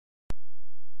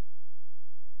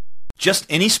Just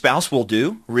any spouse will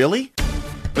do? Really?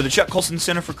 For the Chuck Colson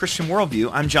Center for Christian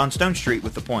Worldview, I'm John Stonestreet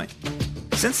with The Point.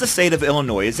 Since the state of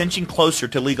Illinois is inching closer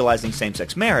to legalizing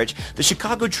same-sex marriage, the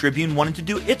Chicago Tribune wanted to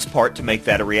do its part to make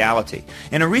that a reality.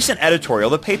 In a recent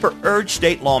editorial, the paper urged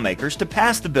state lawmakers to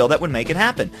pass the bill that would make it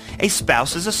happen. A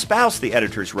spouse is a spouse, the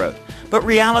editors wrote. But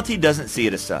reality doesn't see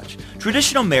it as such.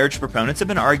 Traditional marriage proponents have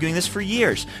been arguing this for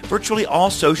years. Virtually all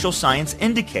social science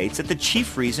indicates that the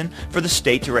chief reason for the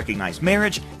state to recognize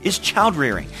marriage is child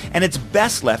rearing, and it's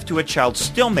best left to a child's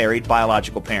still married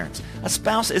biological parents. A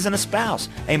spouse isn't a spouse.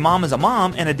 A mom is a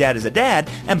mom, and a dad is a dad,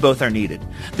 and both are needed.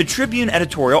 The Tribune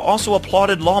editorial also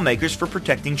applauded lawmakers for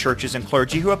protecting churches and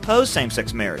clergy who oppose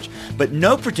same-sex marriage. But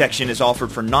no protection is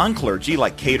offered for non-clergy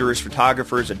like caterers,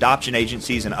 photographers, adoption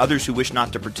agencies, and others who wish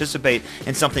not to participate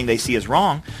in something they see as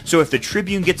wrong. So if the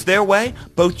Tribune gets their way,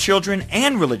 both children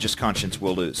and religious conscience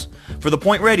will lose. For The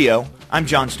Point Radio, I'm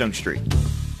John Stonestreet.